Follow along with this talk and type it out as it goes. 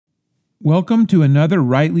Welcome to another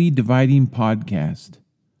Rightly Dividing podcast.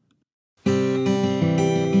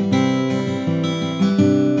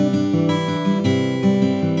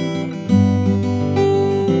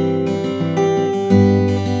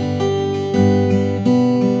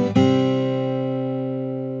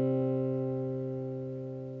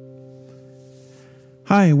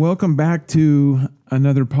 Hi, welcome back to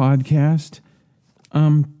another podcast.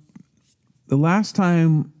 The last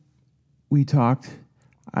time we talked,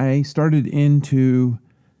 I started into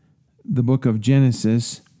the book of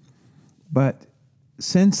Genesis, but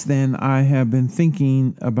since then I have been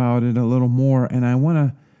thinking about it a little more, and I want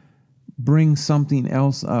to bring something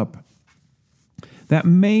else up that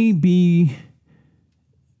may be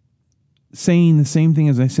saying the same thing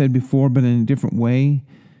as I said before, but in a different way,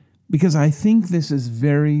 because I think this is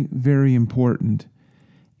very, very important,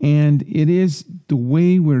 and it is the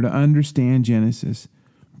way we're to understand Genesis.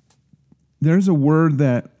 There's a word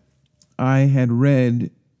that I had read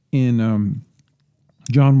in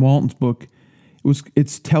John Walton's book.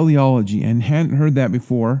 It's teleology, and hadn't heard that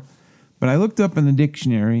before. But I looked up in the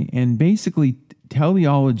dictionary, and basically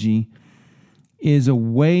teleology is a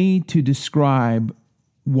way to describe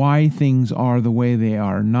why things are the way they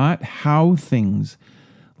are, not how things.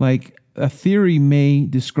 Like a theory may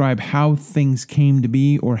describe how things came to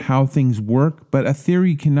be or how things work, but a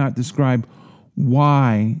theory cannot describe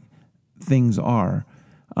why things are.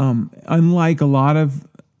 Unlike a lot of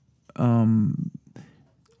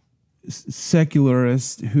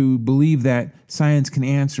secularists who believe that science can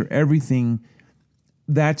answer everything,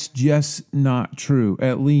 that's just not true,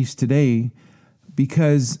 at least today,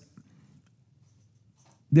 because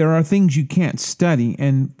there are things you can't study.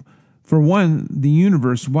 And for one, the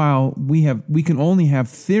universe, while we can only have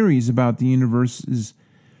theories about the universe's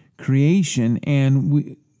creation,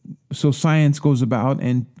 and so science goes about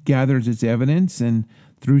and gathers its evidence, and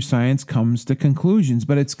through science comes to conclusions.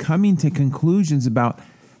 But it's coming to conclusions about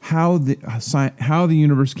how the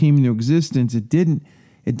universe came into existence. It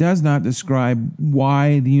does not describe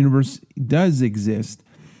why the universe does exist,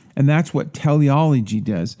 and that's what teleology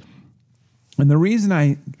does. And the reason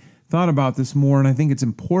I thought about this more, and I think it's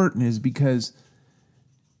important, is because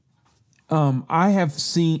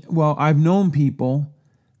I've known people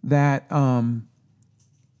that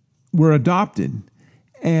were adopted.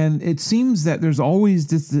 And it seems that there's always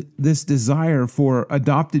this desire for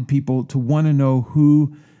adopted people to want to know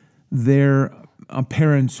who their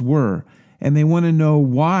parents were. And they want to know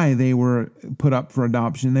why they were put up for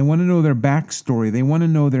adoption. They want to know their backstory. They want to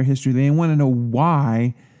know their history. They want to know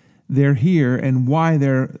why they're here and why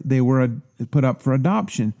they were put up for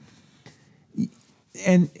adoption.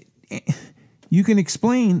 And you can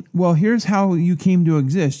explain, well, here's how you came to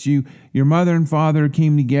exist. Your mother and father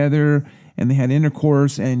came together, and they had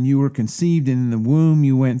intercourse, and you were conceived, and in the womb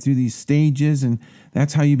you went through these stages, and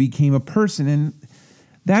that's how you became a person. And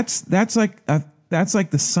that's like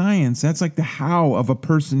the science. That's like the how of a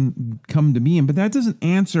person come to being. But that doesn't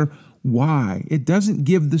answer why. It doesn't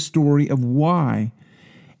give the story of why.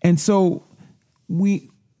 And so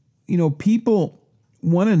people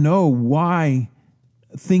want to know why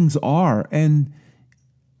things are, and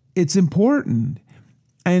it's important.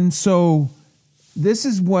 And so this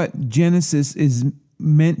is what Genesis is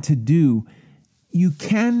meant to do. You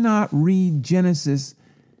cannot read Genesis,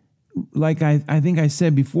 like I think I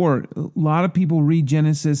said before. A lot of people read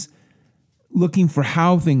Genesis looking for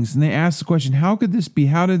how things, and they ask the question, how could this be?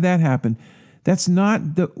 How did that happen? That's not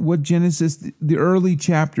what Genesis, the early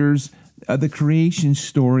chapters, the creation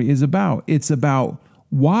story is about. It's about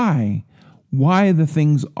why the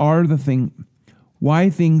things are why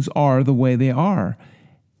things are the way they are.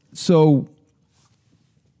 So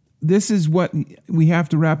this is what we have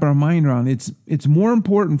to wrap our mind around. It's more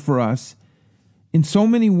important for us in so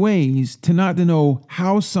many ways to not to know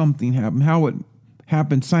how something happened, how it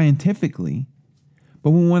happened scientifically,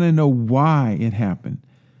 but we want to know why it happened.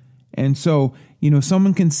 And so,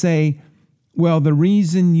 someone can say, well, the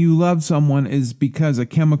reason you love someone is because a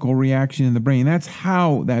chemical reaction in the brain. That's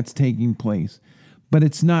how that's taking place. But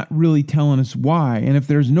it's not really telling us why. And if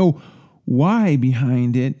there's no why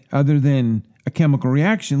behind it other than a chemical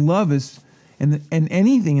reaction, love is, and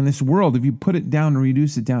anything in this world, if you put it down and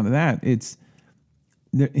reduce it down to that, it's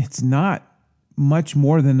not much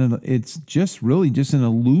more than it's just really just an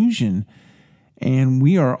illusion. And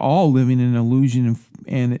we are all living in an illusion,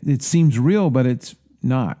 and it seems real, but it's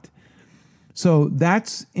not. So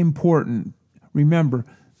that's important. Remember,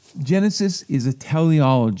 Genesis is a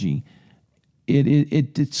teleology.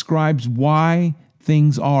 It describes why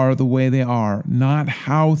things are the way they are, not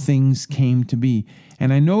how things came to be.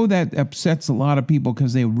 And I know that upsets a lot of people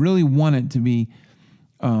because they really want it to be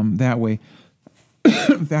that way.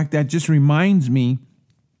 In fact, that just reminds me,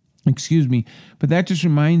 I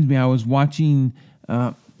was watching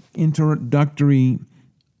introductory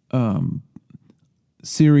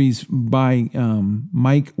series by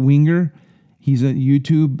Mike Winger. He's a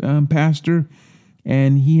YouTube pastor,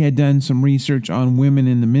 and he had done some research on women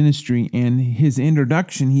in the ministry. And his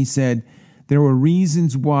introduction, he said, there were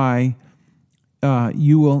reasons why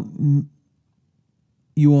you will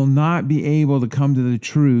not be able to come to the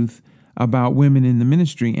truth about women in the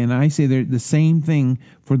ministry. And I say they're the same thing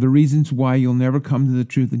for the reasons why you'll never come to the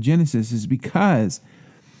truth of Genesis, is because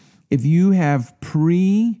if you have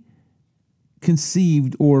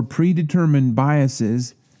preconceived or predetermined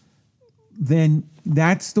biases, then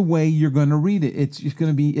that's the way you're going to read it. It's just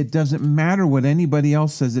going to be, it doesn't matter what anybody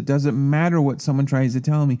else says. It doesn't matter what someone tries to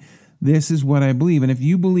tell me. This is what I believe. And if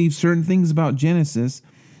you believe certain things about Genesis,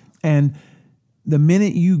 and the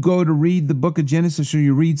minute you go to read the book of Genesis, or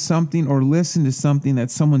you read something or listen to something that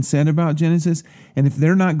someone said about Genesis, and if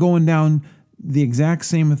they're not going down the exact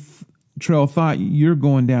same trail of thought you're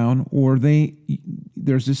going down, or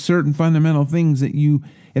there's a certain fundamental things that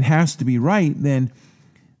it has to be right, then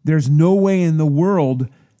there's no way in the world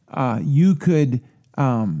you'll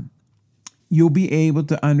be able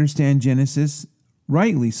to understand Genesis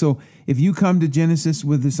rightly. So if you come to Genesis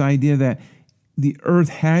with this idea that the earth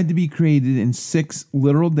had to be created in 6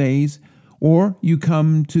 literal days, or you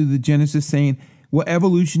come to the Genesis saying, well,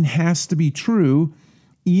 evolution has to be true,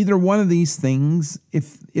 either one of these things,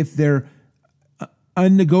 if they're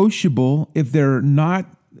unnegotiable, if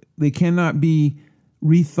they cannot be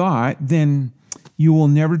rethought, then you will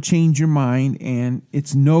never change your mind, and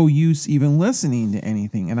it's no use even listening to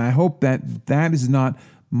anything. And I hope that is not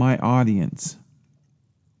my audience.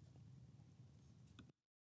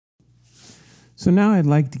 So now I'd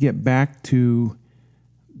like to get back to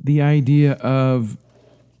the idea of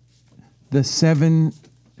the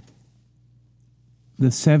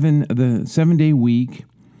 7-day week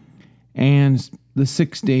and the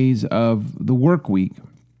 6 days of the work week.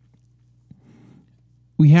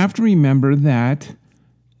 We have to remember that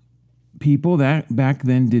people that back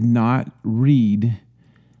then did not read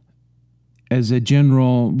as a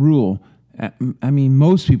general rule. I mean,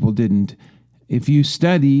 most people didn't. If you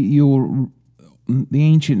study, the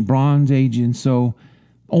ancient Bronze Age, and so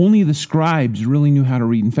only the scribes really knew how to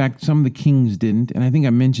read. In fact, some of the kings didn't, and I think I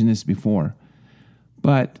mentioned this before.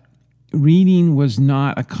 But reading was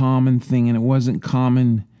not a common thing, and it wasn't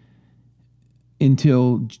common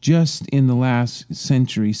until just in the last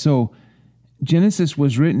century. So Genesis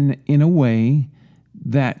was written in a way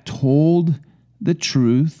that told the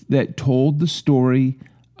truth, that told the story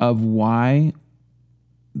of why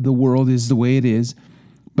the world is the way it is,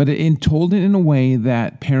 but it told it in a way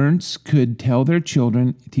that parents could tell their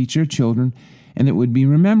children, teach their children, and it would be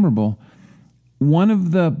memorable. One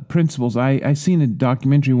of the principles, I seen a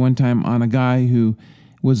documentary one time on a guy who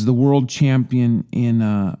was the world champion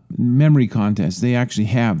in memory contests. They actually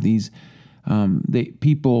have these,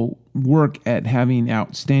 people work at having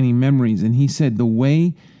outstanding memories. And he said the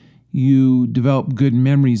way you develop good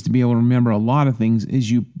memories to be able to remember a lot of things is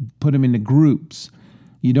you put them into groups.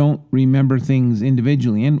 You don't remember things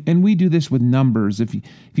individually. And we do this with numbers. If you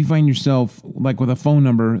find yourself, like with a phone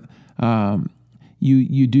number,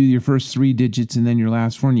 you do your first 3 digits and then your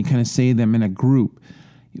last 4, and you kind of say them in a group.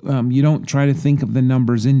 You don't try to think of the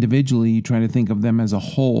numbers individually. You try to think of them as a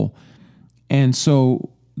whole. And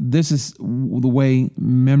so this is the way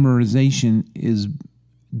memorization is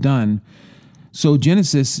done. So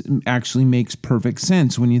Genesis actually makes perfect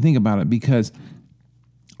sense when you think about it, because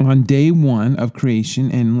on day 1 of creation,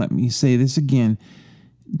 and let me say this again,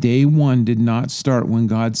 day 1 did not start when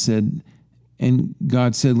God said,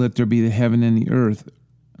 let there be the heaven and the earth.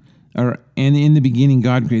 And in the beginning,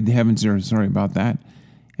 God created the heavens and the earth. Sorry about that.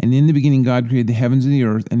 And in the beginning, God created the heavens and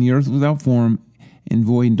the earth was without form and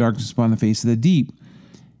void, and darkness upon the face of the deep.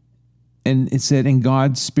 And it said, and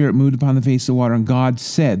God's Spirit moved upon the face of the water. And God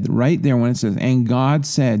said, right there when it says, and God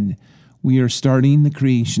said, we are starting the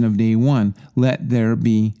creation of day 1. Let there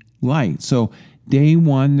be light. So day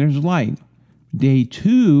 1, there's light. Day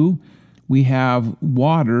 2, we have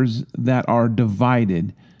waters that are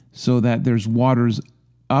divided, so that there's waters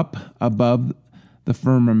up above the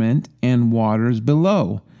firmament and waters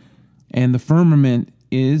below. And the firmament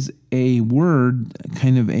is a word,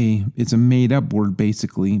 it's a made-up word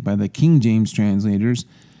basically by the King James translators,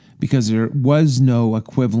 because there was no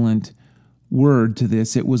equivalent word to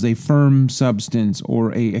this. It was a firm substance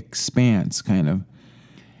or a expanse kind of.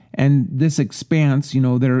 And this expanse,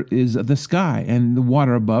 there is the sky, and the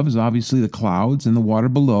water above is obviously the clouds, and the water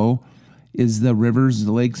below is the rivers,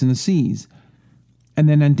 the lakes, and the seas. And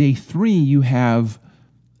then on day 3, you have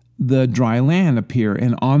the dry land appear.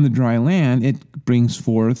 And on the dry land, it brings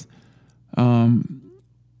forth herbs.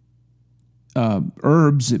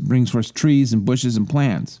 It brings forth trees and bushes and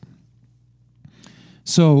plants.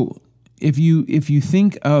 So if you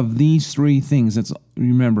think of these 3 things,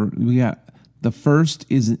 remember, we got the first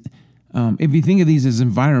is, if you think of these as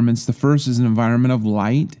environments, the first is an environment of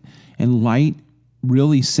light, and light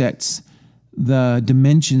really sets the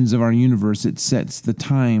dimensions of our universe. It sets the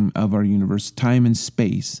time of our universe, time and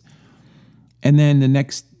space. And then the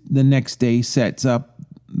next day sets up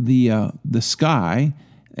the sky,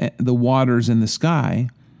 the waters in the sky,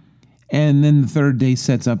 and then the third day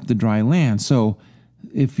sets up the dry land. So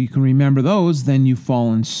if you can remember those, then you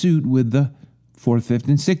fall in suit with the 4th, 5th,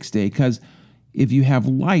 and 6th day. Because if you have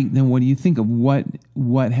light, then what do you think of? What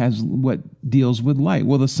deals with light?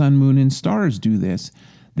 Well, the sun, moon, and stars do this.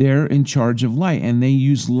 They're in charge of light, and they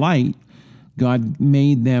use light. God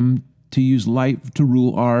made them to use light to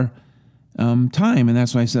rule our time, and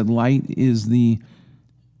that's why I said light is the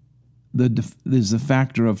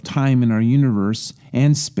factor of time in our universe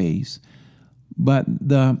and space. But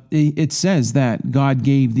it says that God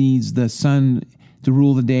gave the sun to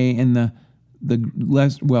rule the day, and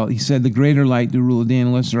he said the greater light to rule the day and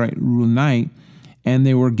the lesser light to rule the night, and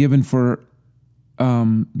they were given for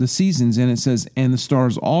the seasons. And it says, and the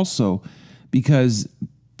stars also, because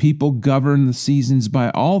people govern the seasons by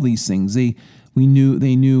all these things. They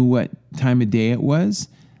knew what time of day it was.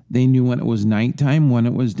 They knew when it was nighttime, when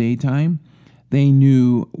it was daytime. They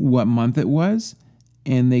knew what month it was,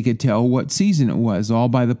 and they could tell what season it was, all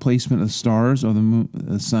by the placement of the stars or the moon,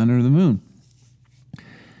 the sun or the moon.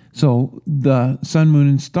 So the sun, moon,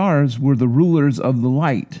 and stars were the rulers of the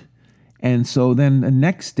light. And so then the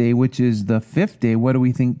next day, which is the 5th day, what do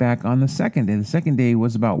we think back on the 2nd day? The 2nd day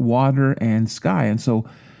was about water and sky. And so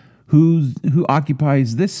who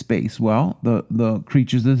occupies this space? Well, the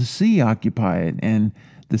creatures of the sea occupy it, and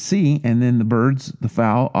the sea, and then the birds, the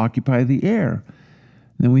fowl, occupy the air.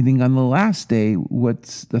 Then we think on the last day,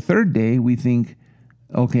 what's the 3rd day? We think,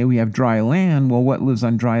 okay, we have dry land. Well, what lives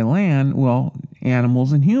on dry land? Well,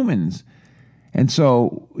 animals and humans. And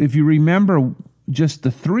so if you remember just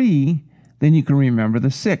the 3, then you can remember the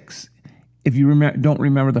 6. If you don't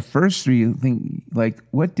remember the first 3, you think, like,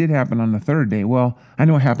 what did happen on the 3rd day? Well, I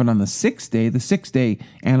know what happened on the 6th day. The 6th day,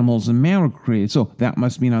 animals and man were created. So that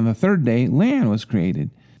must mean on the 3rd day, land was created.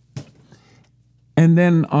 And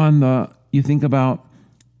then you think about,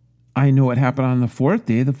 I know what happened on the 4th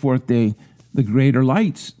day. The 4th day, the greater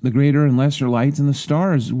and lesser lights, and the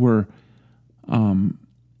stars were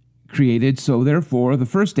created. So therefore, the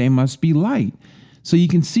 1st day must be light. So you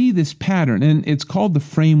can see this pattern, and it's called the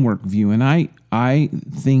framework view. And I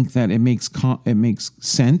think that it makes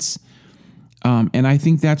sense, and I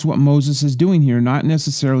think that's what Moses is doing here, not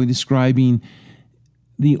necessarily describing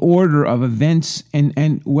the order of events.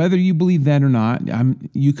 And whether you believe that or not,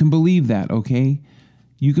 you can believe that. Okay,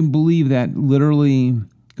 you can believe that literally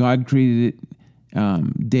God created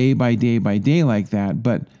it day by day by day like that.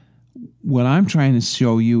 But what I'm trying to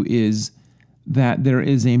show you is that there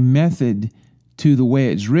is a method to the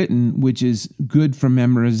way it's written, which is good for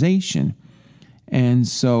memorization. And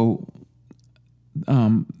so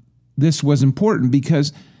this was important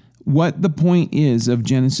because what the point is of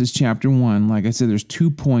Genesis chapter 1, like I said, there's 2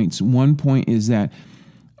 points. One point is that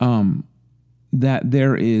that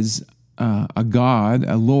there is a God,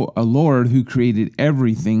 a Lord who created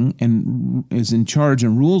everything and is in charge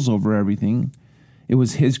and rules over everything. It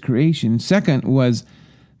was his creation. Second was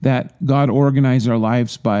that God organized our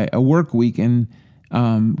lives by a work week and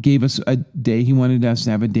gave us a day. He wanted us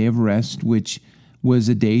to have a day of rest, which was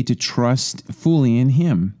a day to trust fully in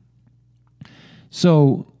him.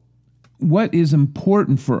 So what is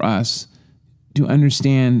important for us to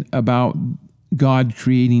understand about God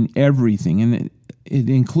creating everything, and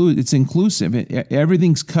it's inclusive.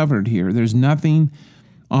 Everything's covered here. There's nothing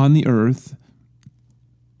on the earth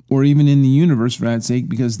or even in the universe, for that sake,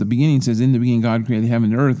 because the beginning says, in the beginning God created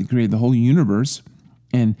heaven and earth. He created the whole universe.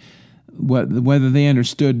 And whether they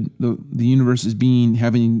understood the universe as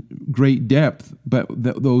having great depth, but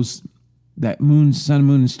that moon, sun,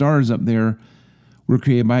 moon, and stars up there were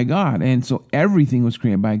created by God. And so everything was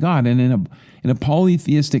created by God. And in a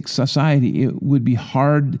polytheistic society, it would be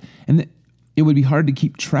hard, to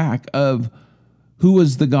keep track of who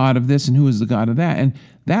was the God of this and who was the God of that. And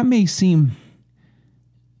that may seem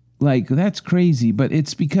like that's crazy, but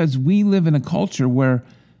it's because we live in a culture where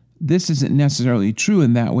this isn't necessarily true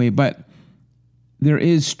in that way, but there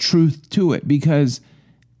is truth to it, because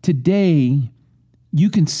today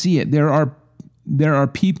you can see it. There are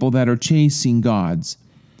people that are chasing gods.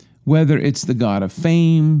 whether it's the God of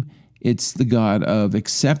fame, it's the God of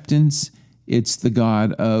acceptance, it's the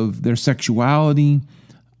God of their sexuality,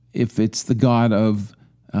 if it's the God of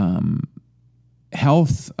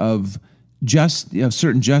health, of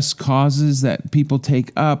certain just causes that people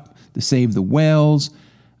take up to save the whales,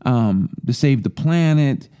 to save the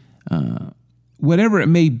planet, whatever it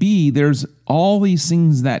may be. There's all these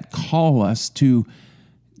things that call us to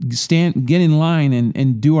get in line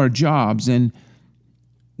and do our jobs, and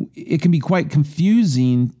it can be quite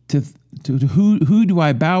confusing to who do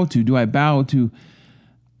I bow to? Do I bow to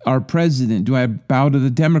our president? Do I bow to the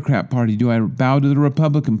Democrat Party? Do I bow to the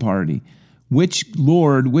Republican Party? Which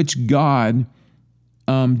Lord, which God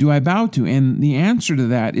do I bow to? And the answer to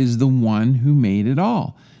that is the one who made it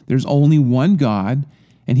all. There's only one God,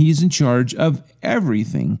 and he's in charge of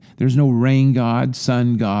everything. There's no rain God,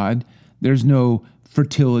 sun God. There's no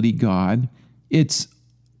fertility God.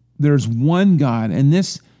 There's one God, and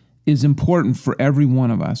this is important for every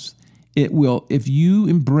one of us. It will, if you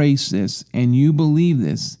embrace this and you believe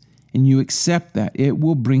this and you accept that, it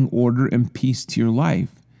will bring order and peace to your life.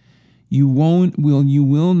 You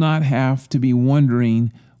will not have to be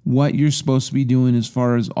wondering what you're supposed to be doing as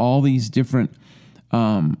far as all these different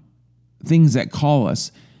things that call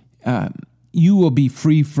us. You will be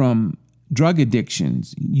free from drug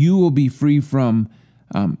addictions. You will be free from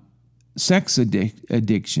sex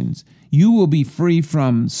addictions. You will be free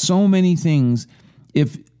from so many things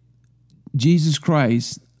if Jesus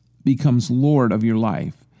Christ becomes Lord of your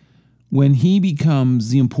life. When he becomes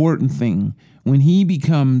the important thing, when he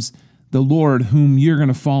becomes the Lord whom you're going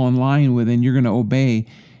to fall in line with and you're going to obey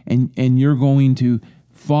and you're going to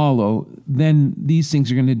follow, then these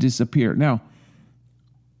things are going to disappear. Now,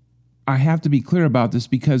 I have to be clear about this,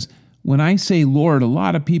 because when I say Lord, a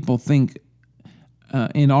lot of people think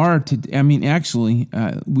we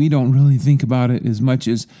don't really think about it as much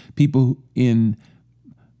as people in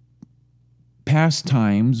past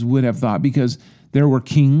times would have thought, because there were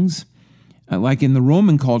kings. Like in the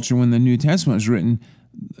Roman culture, when the New Testament was written,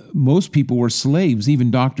 most people were slaves,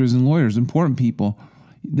 even doctors and lawyers, important people.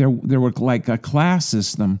 There were like a class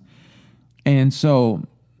system. And so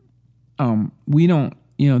we don't,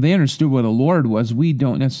 they understood what a Lord was. We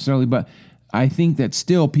don't necessarily, but I think that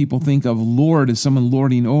still people think of Lord as someone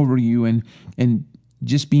lording over you and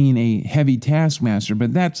just being a heavy taskmaster.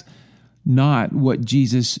 But that's not what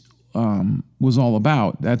Jesus was all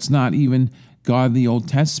about. That's not even God the Old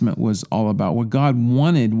Testament was all about. What God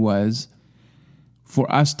wanted was for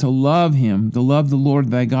us to love him, to love the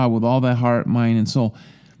Lord thy God with all thy heart, mind, and soul,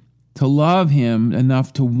 to love him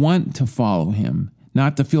enough to want to follow him,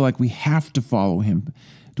 not to feel like we have to follow him,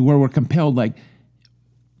 to where we're compelled. Like,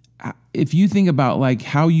 if you think about like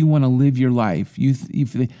how you want to live your life,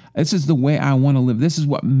 this is the way I want to live. This is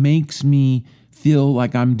what makes me feel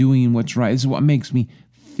like I'm doing what's right. This is what makes me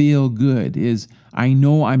feel good, is I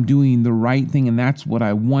know I'm doing the right thing, and that's what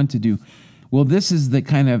I want to do. Well, this is the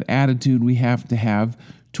kind of attitude we have to have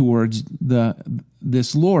towards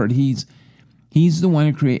this Lord. He's the one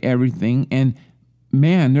who created everything, and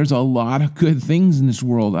man, there's a lot of good things in this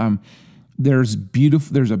world. There's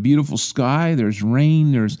a beautiful sky, there's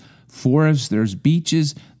rain, there's forests, there's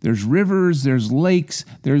beaches, there's rivers, there's lakes,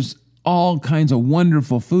 there's all kinds of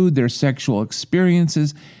wonderful food, there's sexual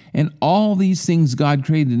experiences, and all these things God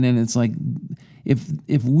created. And it's like,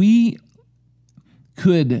 if we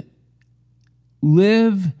could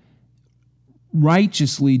live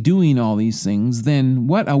righteously doing all these things, then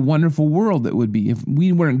what a wonderful world it would be. If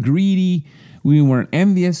we weren't greedy, we weren't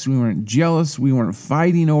envious, we weren't jealous, we weren't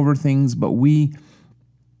fighting over things, but we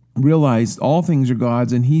realized all things are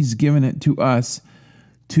God's, and he's given it to us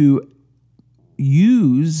to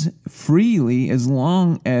use freely, as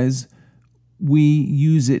long as we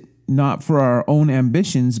use it not for our own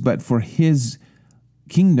ambitions, but for his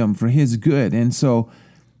kingdom, for his good. And so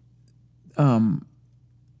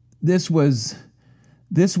this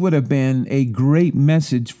would have been a great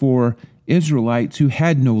message for Israelites who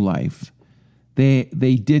had no life. They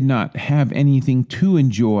did not have anything to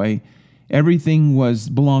enjoy. Everything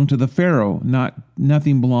belonged to the Pharaoh,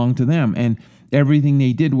 nothing belonged to them. And everything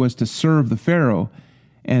they did was to serve the Pharaoh.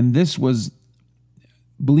 And this was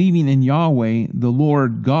believing in Yahweh, the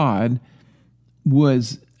Lord God,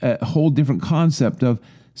 was a whole different concept of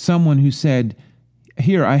someone who said,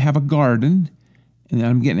 here, I have a garden, and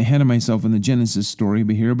I'm getting ahead of myself in the Genesis story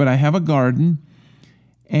but I have a garden,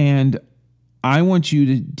 and I want you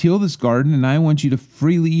to till this garden, and I want you to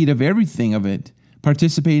freely eat of everything of it,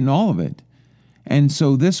 participate in all of it. And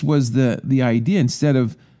so this was the idea. Instead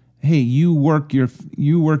of, hey, you work your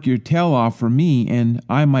tail off for me, and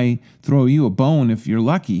I might throw you a bone if you're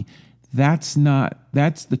lucky. That's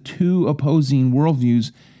the two opposing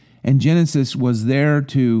worldviews. And Genesis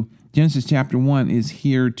chapter 1 is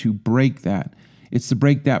here to break that. It's to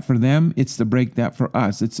break that for them. It's to break that for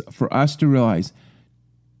us. It's for us to realize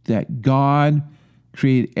that God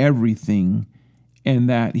created everything and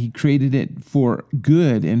that he created it for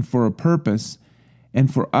good and for a purpose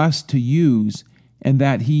and for us to use, and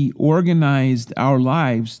that he organized our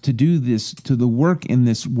lives to do this, to the work in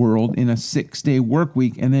this world in a 6-day work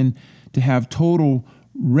week, and then to have total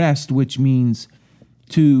rest, which means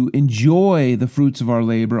to enjoy the fruits of our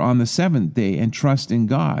labor on the 7th day and trust in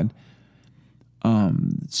God.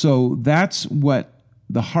 So that's what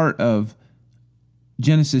the heart of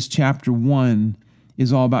Genesis chapter 1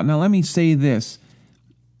 is all about. Now, let me say this.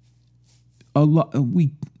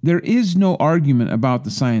 There is no argument about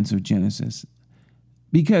the science of Genesis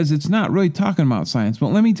because it's not really talking about science. But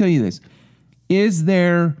let me tell you this. Is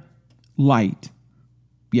there light?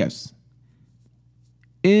 Yes.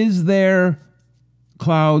 Is there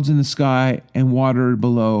clouds in the sky and water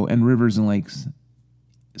below and rivers and lakes?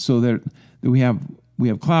 So that we have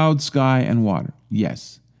clouds, sky, and water.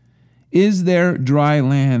 Yes. Is there dry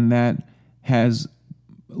land that has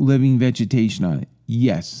living vegetation on it?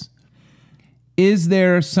 Yes. Is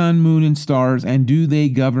there sun, moon, and stars, and do they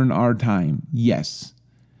govern our time? Yes.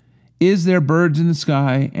 Is there birds in the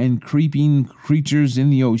sky and creeping creatures in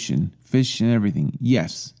the ocean, fish and everything?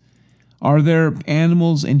 Yes. Are there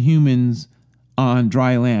animals and humans on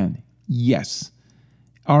dry land? Yes.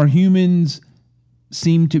 Are humans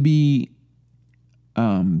seem to be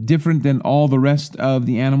different than all the rest of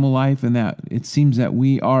the animal life, and that it seems that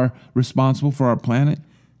we are responsible for our planet?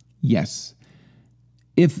 Yes.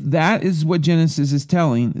 If that is what Genesis is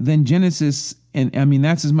telling, then Genesis, and I mean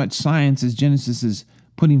that's as much science as Genesis is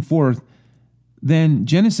putting forth, then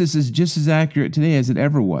Genesis is just as accurate today as it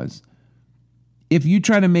ever was. If you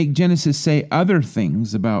try to make Genesis say other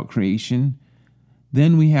things about creation,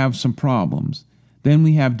 then we have some problems. Then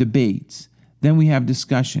we have debates. Then we have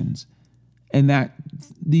discussions. And that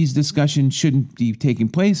these discussions shouldn't be taking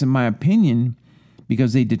place, in my opinion,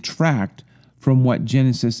 because they detract from what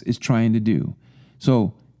Genesis is trying to do.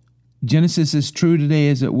 So Genesis is true today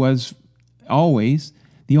as it was always.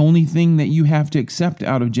 The only thing that you have to accept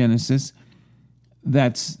out of Genesis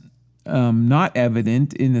that's not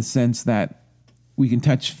evident in the sense that we can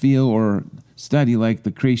touch, feel, or study like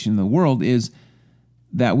the creation of the world is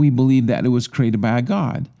that we believe that it was created by a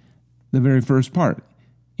God. The very first part.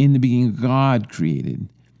 In the beginning, God created.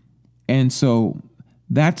 And so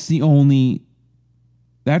that's the only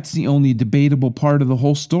debatable part of the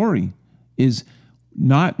whole story, is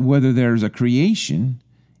not whether there's a creation,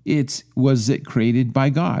 was it created by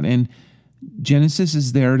God? And Genesis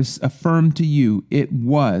is there to affirm to you it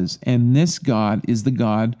was, and this God is the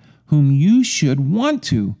God whom you should want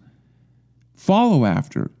to follow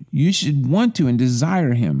after. You should want to and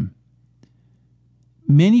desire him.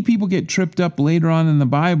 Many people get tripped up later on in the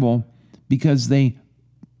Bible because they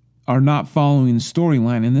are not following the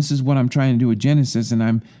storyline. And this is what I'm trying to do with Genesis, and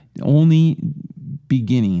I'm only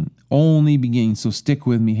beginning. So stick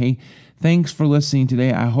with me. Hey, thanks for listening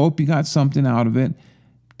today. I hope you got something out of it.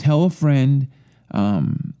 Tell a friend,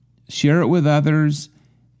 share it with others,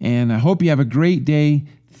 and I hope you have a great day.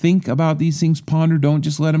 Think about these things, ponder, don't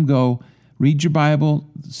just let them go. Read your Bible,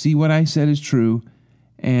 see what I said is true,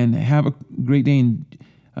 and have a great day, and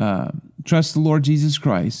trust the Lord Jesus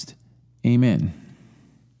Christ. Amen.